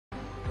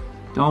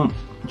Don't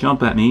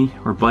jump at me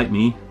or bite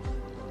me,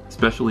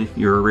 especially if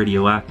you're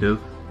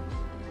radioactive.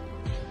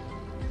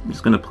 I'm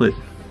just gonna put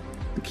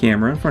the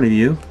camera in front of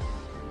you.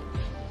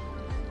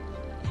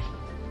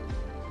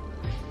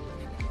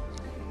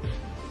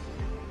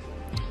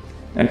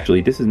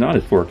 Actually, this is not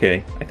at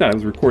 4K. I thought I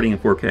was recording in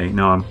 4K.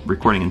 No, I'm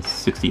recording in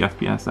 60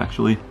 FPS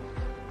actually.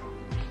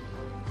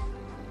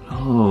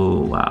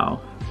 Oh,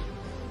 wow.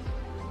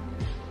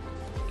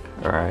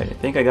 Alright, I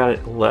think I got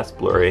it less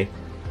blurry.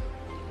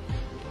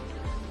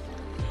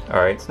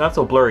 Alright, it's not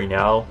so blurry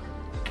now.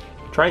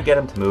 Try to get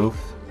him to move.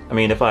 I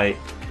mean, if I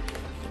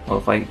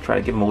try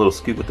to give him a little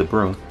scoot with the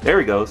broom. There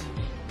he goes.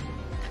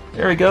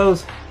 There he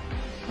goes.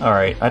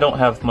 Alright, I don't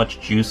have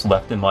much juice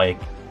left in my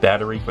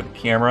battery for the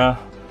camera.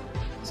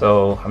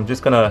 So I'm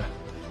just gonna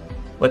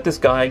let this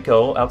guy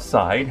go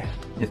outside,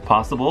 if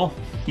possible.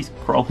 He's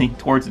crawling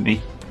towards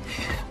me.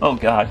 Oh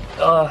God.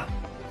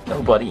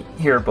 No, buddy.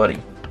 Here,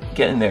 buddy.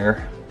 Get in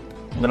there.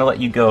 I'm gonna let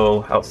you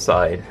go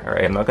outside.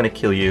 Alright, I'm not gonna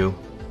kill you.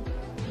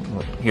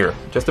 Here,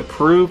 just to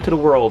prove to the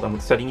world I'm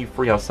setting you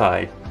free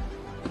outside.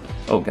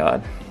 Oh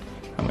God.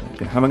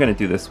 How am I gonna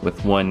do this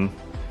with one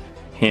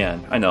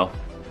hand? I know.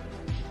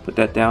 Put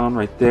that down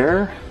right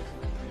there.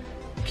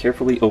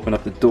 Carefully open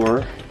up the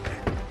door.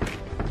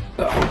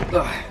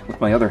 With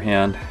my other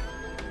hand.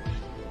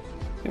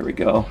 There we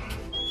go.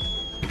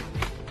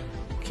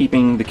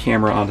 Keeping the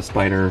camera on the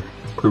spider,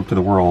 prove to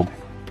the world.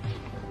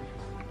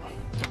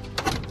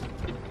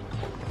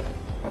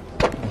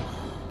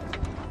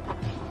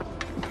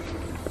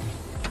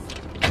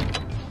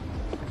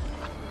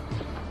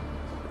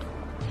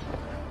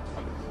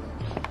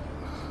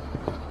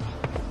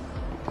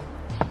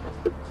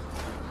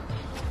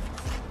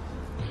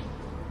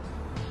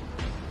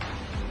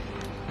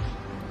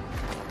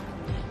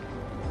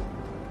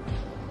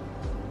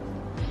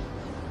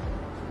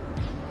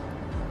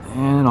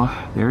 And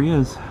there he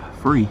is,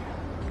 free.